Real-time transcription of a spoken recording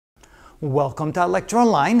Welcome to Lecture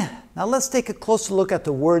Online. Now let's take a closer look at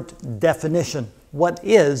the word definition. What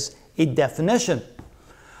is a definition?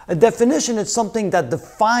 A definition is something that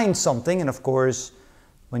defines something, and of course,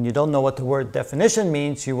 when you don't know what the word definition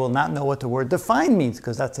means, you will not know what the word define means,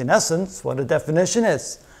 because that's in essence what a definition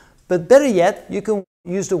is. But better yet, you can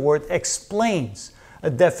use the word explains.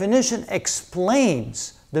 A definition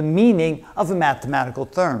explains the meaning of a mathematical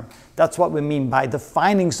term. That's what we mean by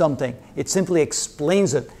defining something. It simply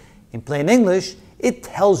explains it. In plain English, it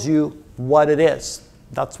tells you what it is.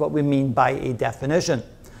 That's what we mean by a definition.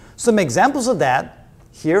 Some examples of that.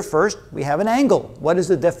 Here first, we have an angle. What is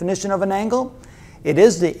the definition of an angle? It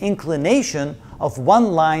is the inclination of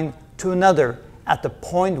one line to another at the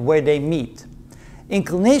point where they meet.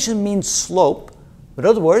 Inclination means slope. In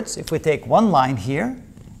other words, if we take one line here,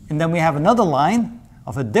 and then we have another line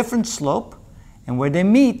of a different slope, and where they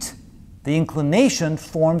meet, the inclination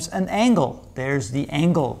forms an angle. There's the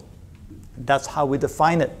angle. That's how we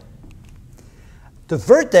define it. The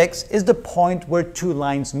vertex is the point where two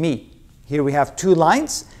lines meet. Here we have two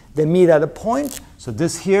lines. They meet at a point. So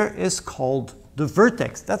this here is called the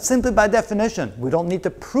vertex. That's simply by definition. We don't need to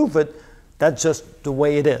prove it. That's just the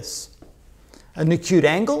way it is. An acute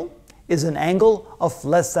angle is an angle of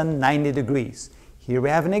less than 90 degrees. Here we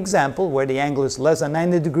have an example where the angle is less than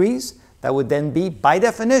 90 degrees. That would then be, by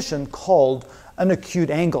definition, called an acute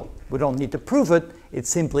angle. We don't need to prove it. It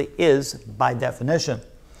simply is by definition.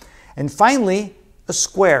 And finally, a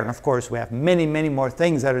square. And of course, we have many, many more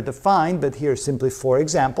things that are defined, but here are simply 4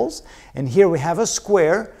 examples. And here we have a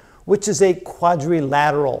square, which is a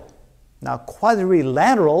quadrilateral. Now,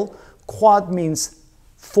 quadrilateral, quad means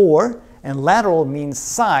 4, and lateral means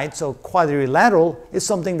side. So quadrilateral is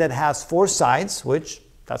something that has 4 sides, which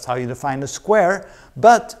that's how you define a square.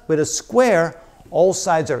 But with a square, all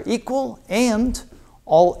sides are equal and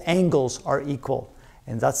all angles are equal.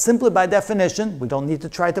 And that's simply by definition. We don't need to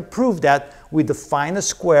try to prove that. We define a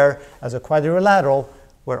square as a quadrilateral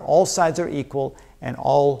where all sides are equal and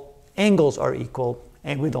all angles are equal,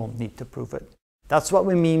 and we don't need to prove it. That's what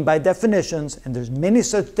we mean by definitions, and there's many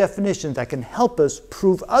such definitions that can help us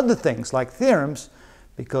prove other things like theorems,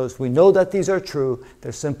 because we know that these are true.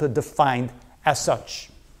 They're simply defined as such.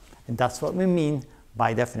 And that's what we mean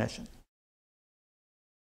by definition.